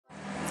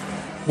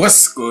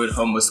What's good,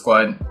 Humble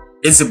Squad?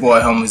 It's your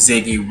boy Humble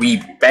Ziggy.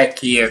 We back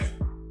here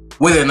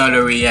with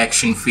another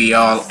reaction for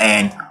y'all,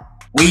 and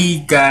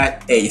we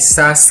got a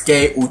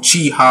Sasuke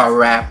Uchiha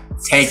rap,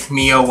 "Take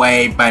Me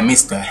Away" by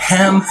Mr.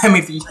 Ham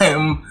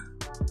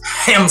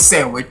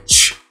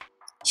Sandwich.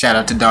 Shout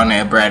out to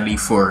Donnell Bradley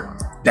for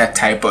that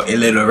type of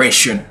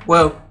alliteration.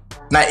 Well,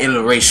 not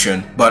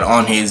alliteration, but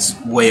on his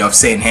way of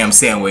saying ham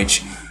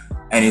sandwich.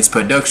 And it's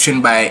production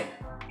by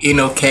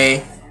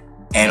Inoke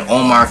and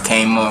Omar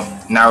came up,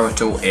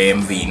 Naruto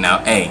AMV. Now,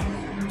 hey,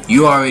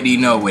 you already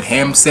know with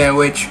ham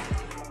sandwich,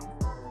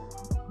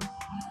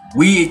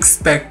 we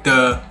expect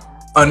the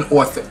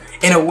unorthodox.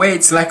 In a way,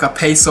 it's like a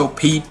Peso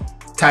Pete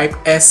type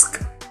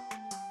esque.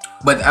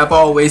 But I've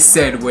always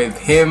said with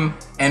him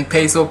and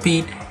Peso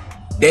Pete,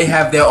 they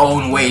have their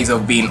own ways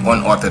of being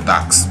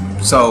unorthodox.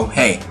 So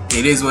hey,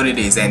 it is what it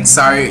is. And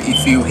sorry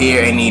if you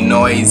hear any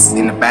noise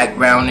in the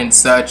background and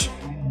such.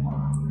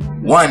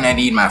 One, I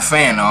need my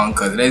fan on,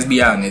 cause let's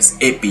be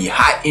honest, it be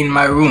hot in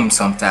my room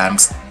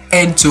sometimes.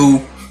 And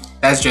two,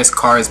 that's just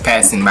cars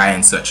passing by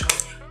and such.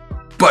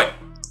 But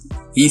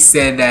he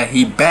said that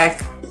he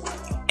back,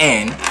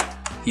 and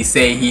he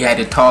said he had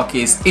to talk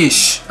his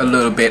ish a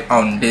little bit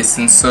on this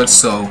and such.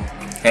 So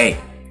hey,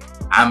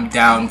 I'm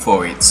down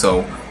for it.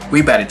 So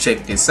we better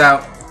check this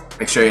out.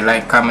 Make sure you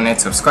like, comment, and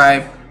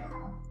subscribe.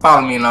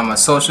 Follow me on my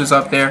socials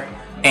up there.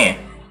 And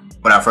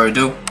without further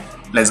ado,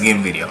 let's get in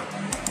the video.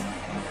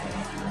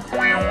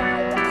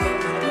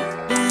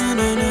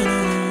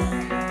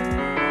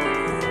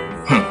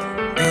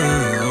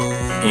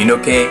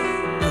 Inoke,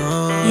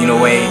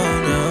 Inoue.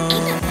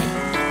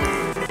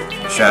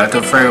 Shout out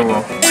to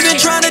Pharaoh. They've been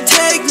trying to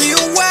take me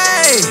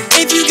away.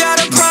 If you got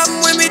a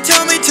problem with me,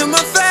 tell me to my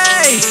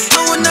face.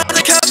 Oh,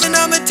 another cup and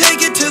I'ma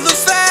take it to the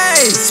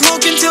face.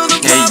 Smoke until the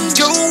problems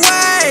go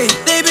away.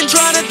 They've been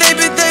trying to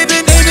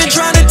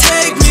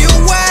take me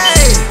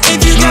away. If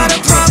you got a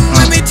problem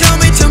with me, tell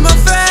me to my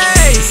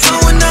face.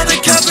 Oh,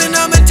 another cup and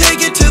I'ma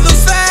take it to the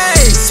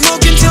face.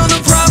 Smoke until the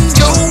problems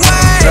go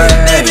away.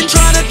 They've been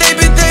trying to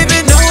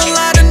know a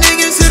lot of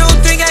niggas who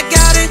don't think I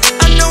got it.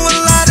 I know a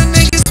lot of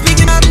niggas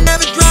speaking, I'm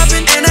never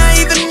dropping. And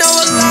I even know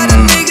a lot of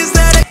niggas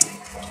that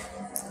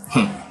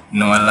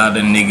know a lot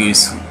of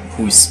niggas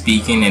who's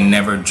speaking and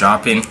never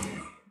dropping.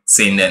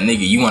 Saying that,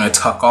 nigga, you wanna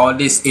talk all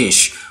this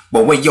ish,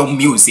 but where your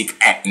music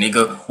at,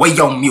 nigga? Where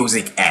your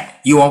music at?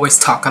 You always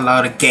talk a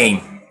lot of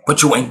game,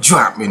 but you ain't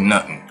dropping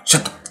nothing.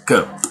 Shut the fuck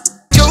up.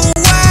 Go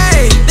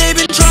away. They've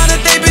been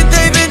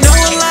know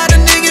a lot of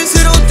niggas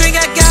who don't think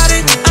I got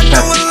it. I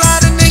know a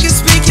lot of niggas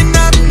speaking,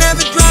 I'm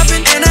never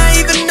dropping. And I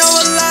even know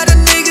a lot of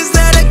niggas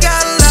that I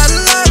got a lot of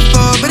love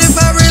for. But if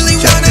I really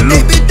want it,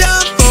 they be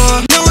done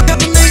for. Know a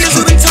couple niggas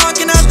who been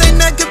talking out their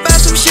neck about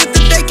some shit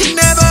that they can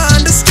never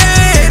understand.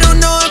 They don't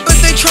know it, but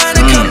they trying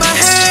to cut my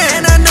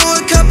hand. And I know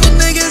a couple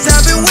niggas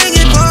I've been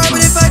winging for.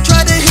 But if I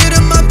try to hit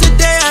them up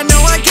today, I know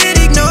I get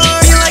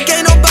ignored. Feel like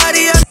ain't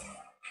nobody else.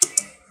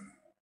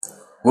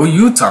 Who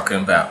you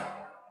talking about?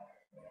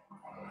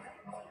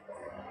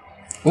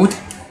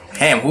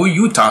 Who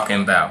you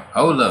talking about?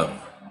 Hold up.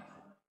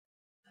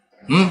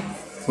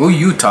 Who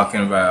you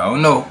talking about? Oh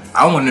no,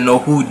 I want to know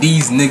who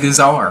these niggas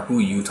are. Who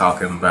you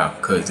talking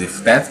about? Cause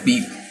if that's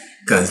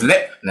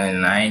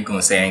I ain't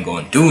gonna say I ain't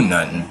gonna do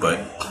nothing, but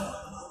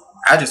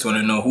I just want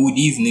to know who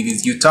these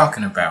niggas you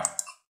talking about.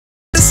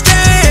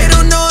 They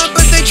don't know it,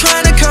 but they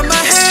trying to cut my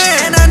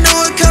hand. And I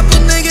know a couple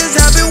niggas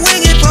I've been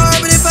winging for.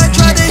 But if I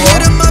try to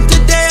hit them up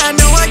today, I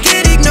know I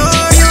get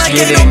ignored. Feel like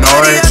ain't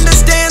nobody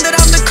understand that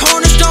I'm the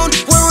cornerstone.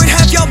 Where would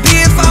have y'all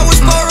be if I was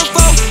 4 or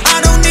 4? I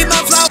don't need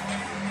my flow.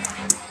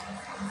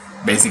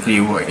 Basically,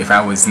 if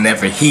I was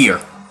never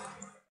here,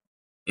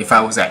 if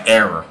I was an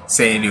error,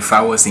 saying if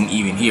I wasn't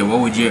even here,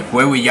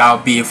 where would y'all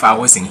be if I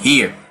wasn't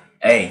here?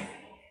 Hey,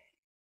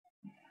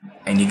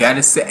 and you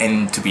gotta say,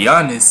 and to be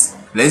honest,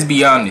 let's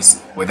be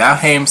honest, without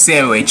ham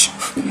sandwich,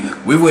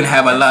 we wouldn't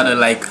have a lot of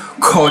like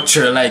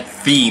culture, like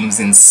themes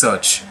and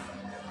such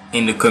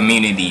in the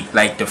community,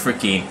 like the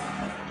freaking.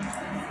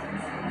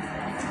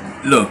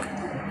 Look,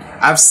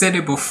 I've said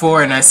it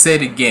before and I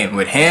said it again.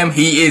 With him,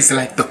 he is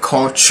like the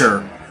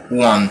culture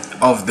one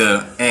of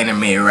the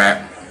anime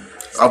rap,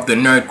 of the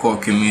nerdcore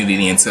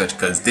community and such.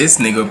 Cause this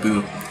nigga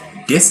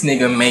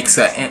makes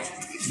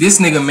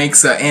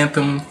a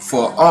anthem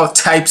for all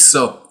types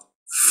of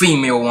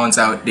female ones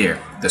out there.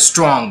 The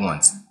strong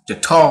ones, the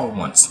tall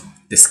ones,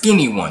 the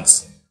skinny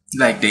ones,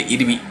 like the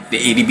itty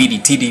bitty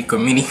titty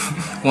community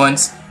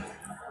ones.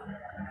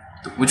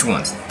 Which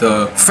ones?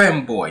 The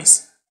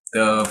femboys.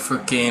 The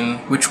freaking,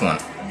 which one?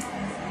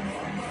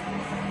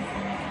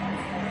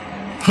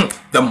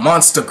 The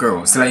monster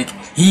girls. Like,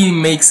 he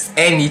makes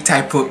any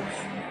type of,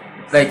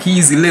 like,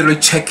 he's literally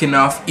checking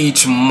off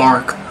each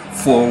mark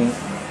for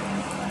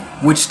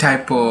which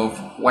type of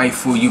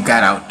waifu you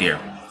got out there.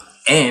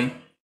 And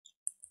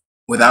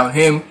without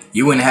him,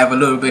 you wouldn't have a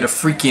little bit of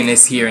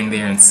freakiness here and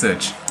there and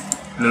such.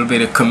 A little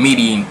bit of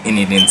comedian in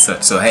it and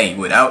such. So hey,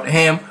 without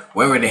him,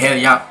 where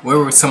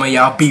would some of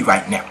y'all be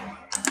right now?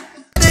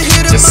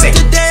 Just say.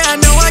 I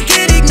know I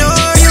get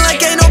ignored. Feel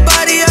like ain't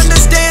nobody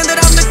understand that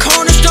I'm the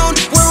cornerstone.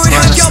 Where would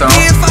have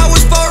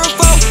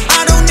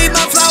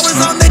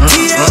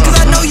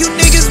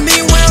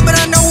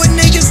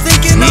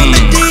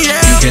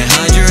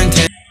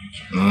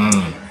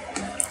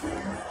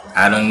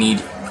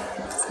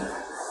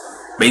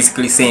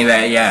basically saying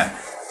that, yeah.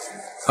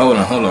 Hold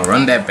on,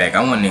 run that back.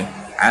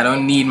 I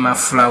don't need my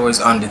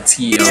flowers on the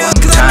TL on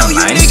the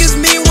timeline. Niggas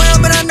mean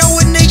well, but I know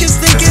what niggas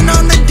thinking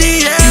on the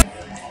DL.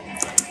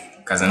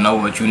 Cause I know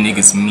what you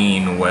niggas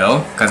mean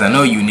well. Cause I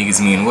know you niggas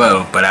mean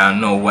well, but I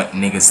don't know what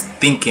niggas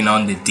thinking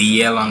on the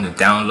DL on the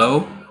down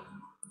low.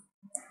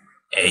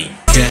 Hey.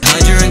 Can't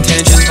hide your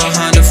intentions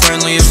behind a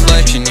friendly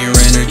inflection. Your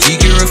energy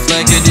get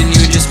reflected and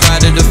you just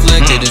try to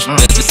deflect it. It's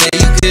best to say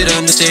you could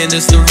understand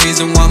this, the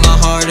reason why my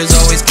heart is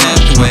always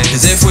kept away.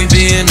 Cause if we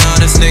being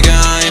honest, nigga,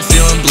 I ain't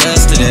feeling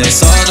blessed today.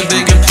 Saw the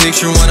bigger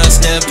picture when I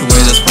stepped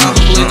away. That's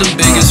probably the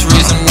biggest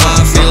reason why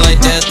I feel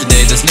like death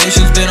today. This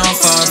nation's been on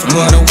fire for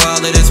quite a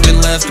while, that it's been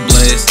left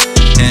ablaze.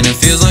 And it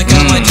feels like I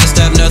might just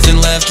have nothing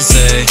left to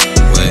say.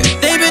 Wait,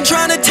 they've been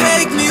trying to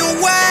take me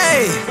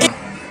away.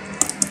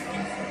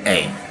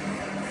 Hey,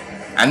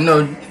 I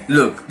know,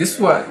 look,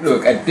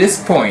 at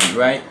this point,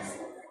 right?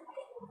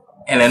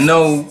 And I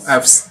know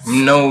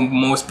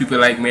most people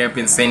like me have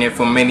been saying it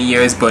for many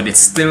years, but it's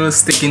still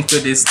sticking to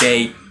this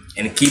day,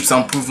 and it keeps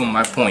on proving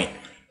my point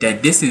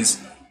that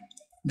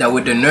that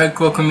with the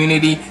nerdcore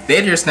community,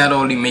 they're just not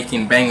only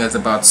making bangers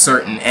about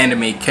certain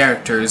anime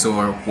characters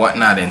or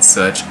whatnot and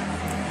such.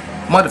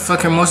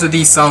 Motherfucker, most of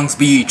these songs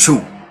be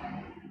true.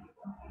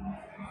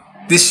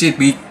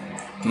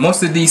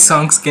 Most of these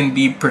songs can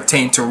be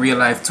pertain to real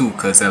life too,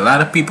 cause a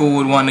lot of people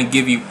would want to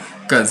give you,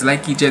 cause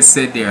like you just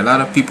said there, a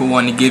lot of people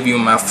want to give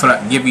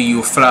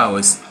you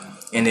flowers,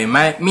 and they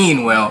might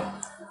mean well,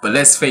 but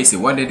let's face it,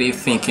 what are they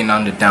thinking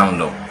on the down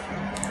low?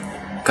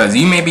 Cause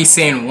you may be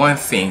saying one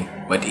thing,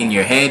 but in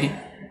your head,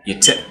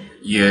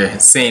 you're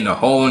saying a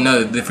whole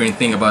nother different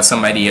thing about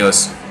somebody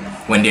else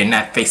when they're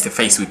not face to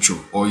face with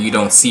you, or you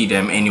don't see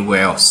them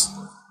anywhere else.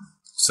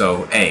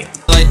 So, hey,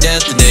 like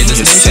death today, this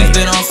nation's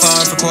been on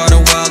fire for quite a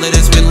while, that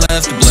it's been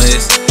left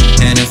ablaze.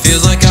 And it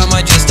feels like I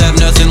might just have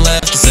nothing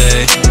left to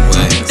say.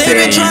 Wait,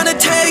 they've been trying to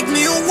take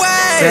me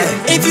away.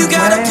 If you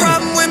got a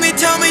problem with me,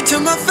 tell me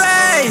to my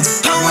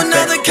face. Pour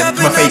another cup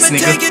and I'ma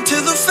take it to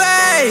the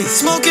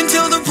face. Smoke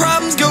until the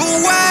problems go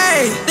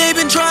away. They've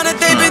been trying to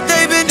take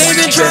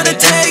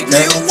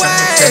me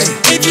away.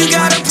 If you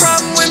got a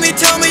problem with me,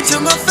 tell me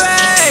to my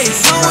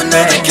face. Pour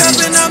another cup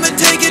and I'ma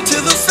take it to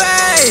the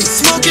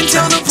face. Smoke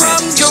until the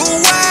problems go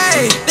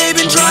away. They've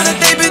been trying to,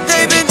 they've been,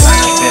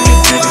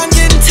 ooh, I'm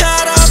getting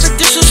tired of the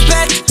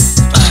disrespect.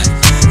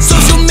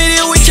 Social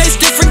media, we chase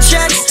different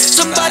checks.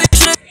 Somebody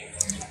should.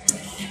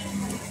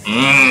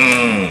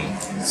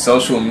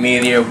 Social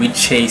media, we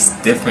chase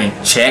different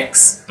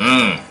checks.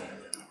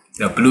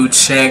 The blue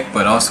check,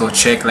 but also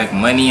check like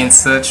money and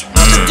such.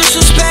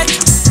 Disrespect.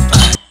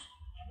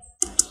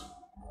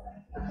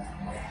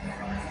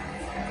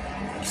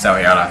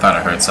 Sorry, y'all, I thought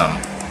I heard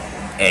something.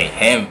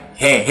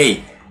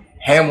 Hey,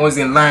 Ham was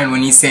in line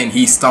when he said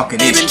he's stalking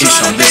his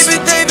ish on this one.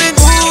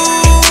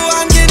 Ooh,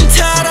 I'm getting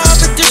tired of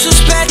the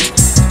disrespect.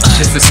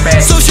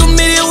 Social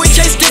media, we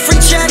chase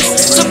different checks.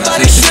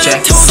 Somebody should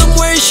have told him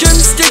where he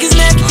shouldn't stick his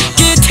neck.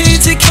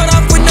 Guaranteed to cut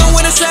off with no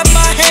one to slap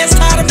my hands.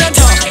 Tired of that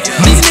talk.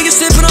 These niggas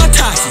sipping on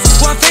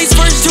toxins. While face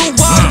first to a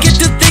wall, get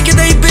to thinking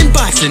they've been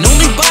boxing.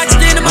 Only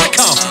boxed in my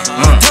coffin.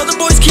 Tell the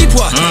boys keep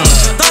walking.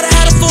 Thought I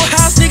had a full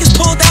house, niggas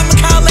pulled out my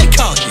car, they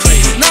called.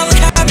 Now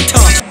look how I be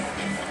talking.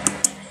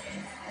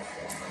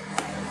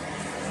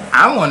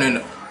 I want to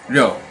know,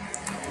 yo,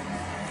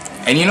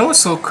 and you know what's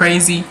so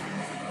crazy?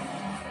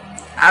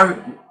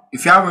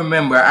 If y'all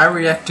remember, I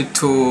reacted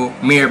to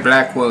Mir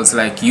Blackwell's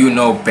like You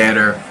Know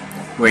Better,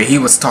 where he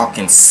was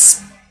talking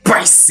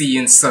spicy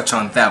and such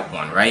on that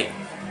one, right?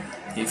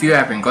 If you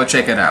haven't, go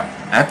check it out.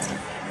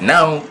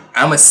 Now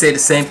I'm gonna say the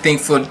same thing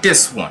for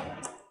this one.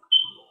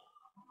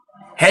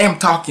 Ham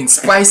talking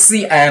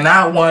spicy, and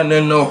I want to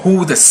know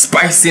who the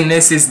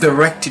spiciness is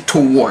directed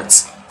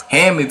towards.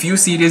 Ham, if you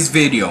see this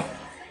video,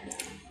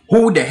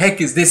 who the heck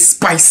is this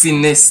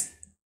spiciness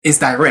is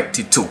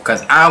directed to?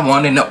 Cause I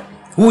want to know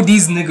who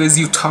these niggas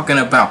you talking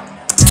about.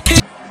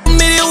 This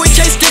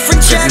is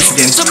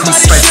getting too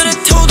spicy.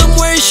 Told him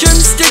where he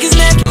shouldn't stick his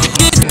neck.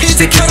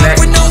 Stick his neck.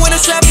 With no one to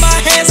slap my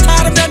hands,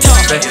 tired of that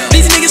talk.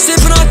 These niggas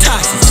sipping on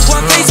toxins.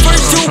 While face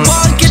first to a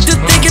wall, get to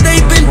thinking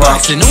they've been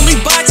boxing. Only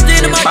boxed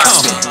in my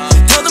coffin.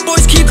 Tell the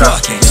boys keep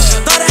walking.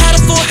 Thought I had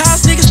a full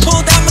house, niggas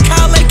pulled out my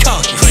car, they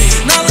called.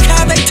 Now look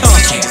how they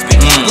talking.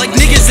 Like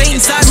niggas ain't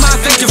inside my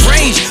effective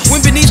range.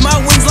 Went beneath my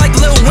wings like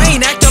Lil Wayne.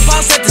 Act up,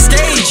 I'll set the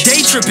stage.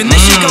 Day tripping, this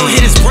shit gon'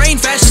 hit his brain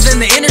faster than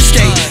the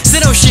interstate.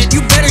 Said, oh shit, you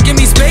better give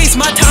me space.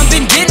 My time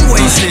been getting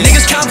wasted.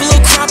 Niggas cop a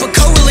little crop of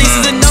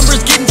co-releases and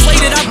numbers getting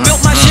inflated. I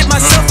built my shit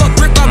myself up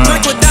brick by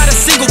brick without a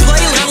single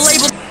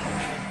playlist.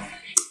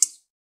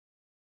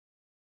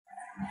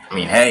 I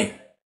mean, hey,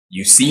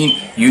 you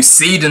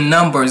see the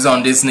numbers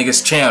on this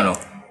nigga's channel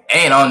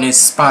and on this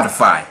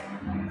Spotify.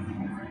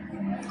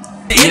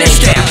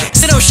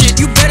 Said, oh shit,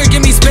 you better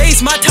give me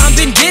space. My time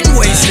been getting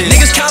wasted.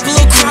 Niggas cop a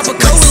little crop of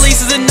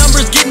co-releases and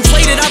numbers getting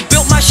inflated. I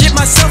built my shit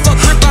myself up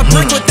brick by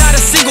brick without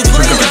a single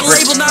playlist. I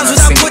label knives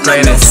without putting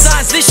on no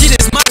size. This shit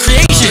is my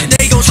creation.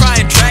 They gon' try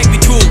and drag me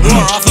to a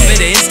war off a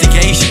bit of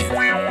instigation.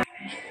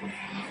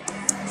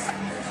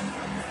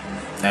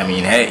 I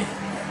mean, hey,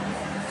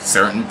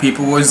 certain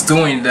people was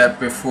doing that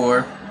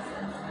before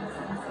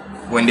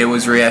when they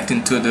was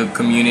reacting to the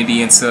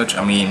community and such.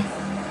 I mean,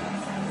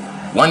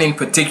 one in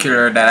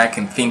particular that I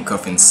can think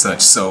of and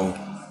such. So,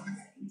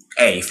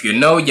 hey, if you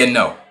know, you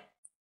know.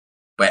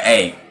 But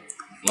hey,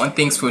 one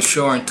thing's for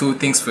sure and two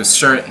things for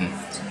certain.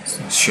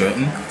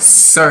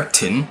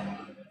 Certain.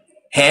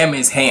 Ham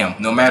is ham,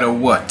 no matter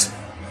what.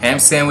 Ham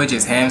sandwich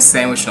is ham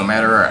sandwich, no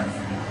matter what.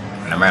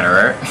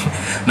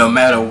 No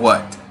matter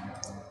what.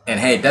 And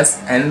hey,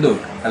 and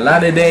look, a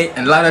lot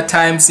of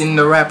times in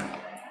the rap,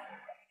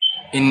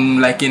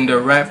 in the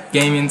rap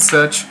game and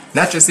such,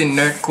 not just in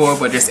nerdcore,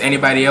 but just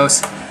anybody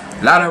else,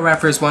 a lot of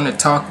rappers want to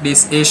talk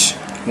this ish,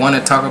 want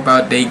to talk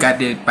about they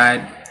got it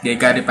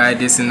by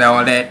this and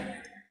all that,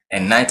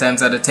 and 9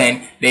 times out of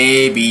 10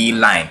 they be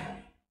lying.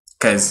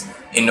 Cause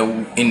in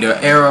the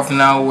era of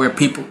now where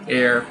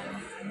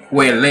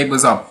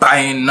labels are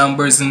buying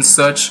numbers and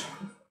such,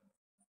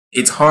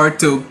 it's hard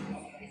to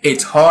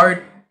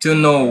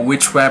know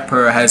which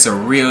rapper has a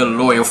real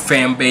loyal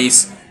fan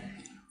base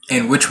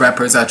and which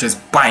rappers are just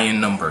buying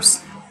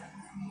numbers.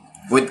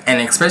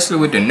 And especially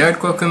with the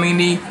nerdcore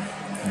community,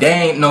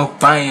 there ain't no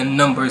buying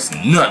numbers,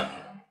 none.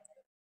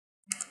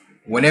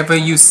 Whenever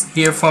you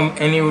hear from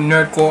any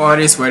nerdcore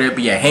artist, whether it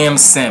be a Ham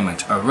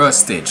Sandwich, a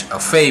Rustage, a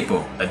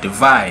Fable, a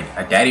Divide,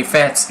 a Daddy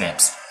Fat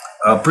Snaps,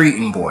 a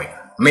Breeton Boy,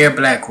 Mayor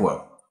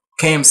Blackwell,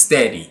 Cam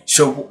Steady,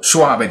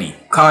 Schwabity,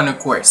 Connor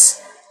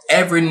Quest,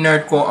 every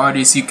nerdcore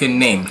artist you can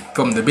name,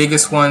 from the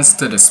biggest ones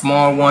to the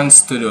small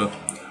ones to the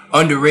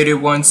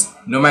underrated ones,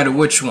 no matter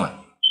which one,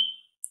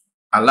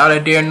 a lot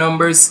of their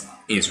numbers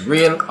is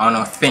real and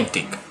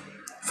authentic.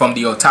 From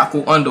the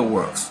otaku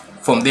underworlds,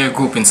 from their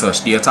group and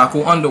such, the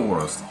otaku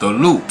underworlds, the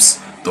loops,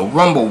 the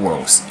rumble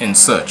worlds and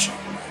such,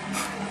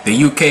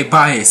 the UK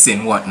bias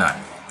and whatnot.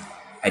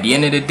 At the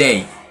end of the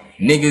day,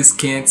 niggas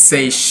can't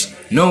say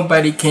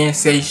nobody can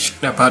say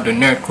shit about the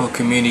nerdcore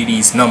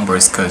community's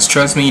numbers, cause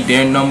trust me,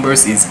 their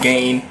numbers is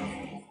gained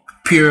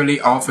purely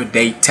off of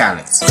their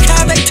talents.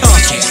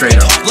 Straight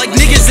up. Like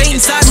niggas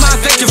ain't inside my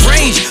effective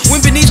range.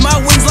 Went beneath my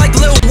wings like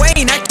Lil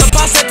Wayne. Act the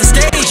boss at the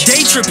stage.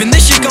 Day tripping,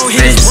 this shit gon'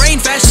 hit his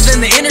brain faster than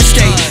the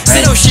interstate.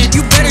 Said oh shit,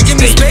 you better give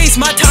me space.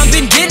 My time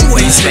been getting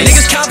wasted.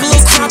 Niggas cop a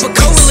little crop of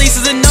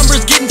co-releases and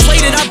numbers getting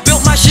inflated. I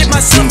built my shit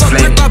myself up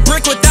brick by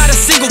brick without a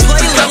single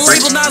playlist.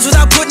 Label knives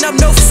without putting up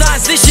no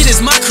facades. This shit is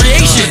my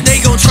creation.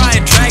 They gon' try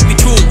and drag me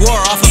to a war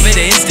off a bit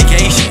of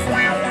instigation.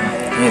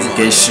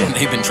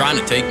 They've been trying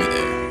to take me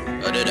there.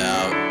 Cut it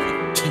out.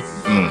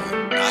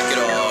 Knock it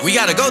off. We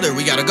gotta go there.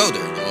 You know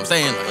what I'm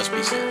saying? Let's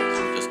be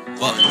serious. Just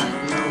fuck.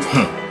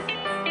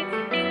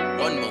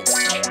 One more.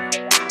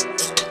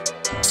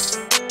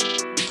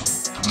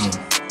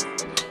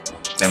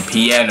 Them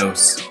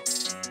pianos.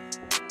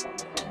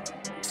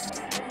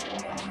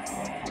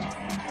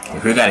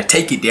 If we gotta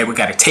take it there, we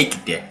gotta take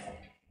it there.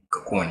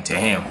 According to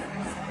him.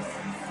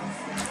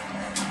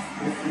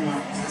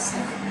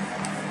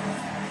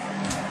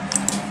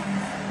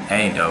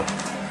 Hey, though.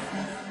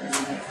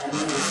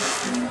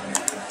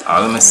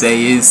 All I'm gonna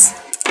say is,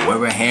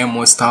 whoever Ham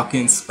was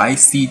talking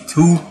spicy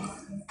to,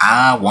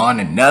 I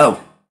wanna know.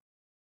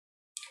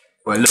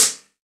 But look,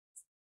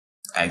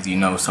 as you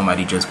know,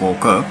 somebody just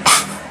woke up.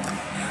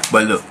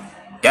 But look,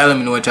 y'all let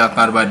me know what y'all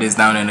thought about this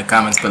down in the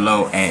comments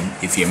below. And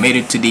if you made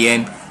it to the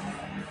end,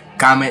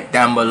 comment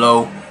down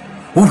below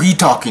who he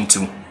talking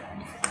to.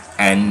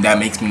 And that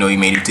makes me know you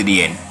made it to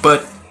the end.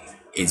 But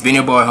it's been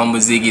your boy Humble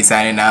Ziggy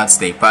signing out.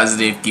 Stay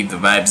positive, keep the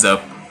vibes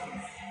up.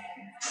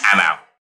 I'm out.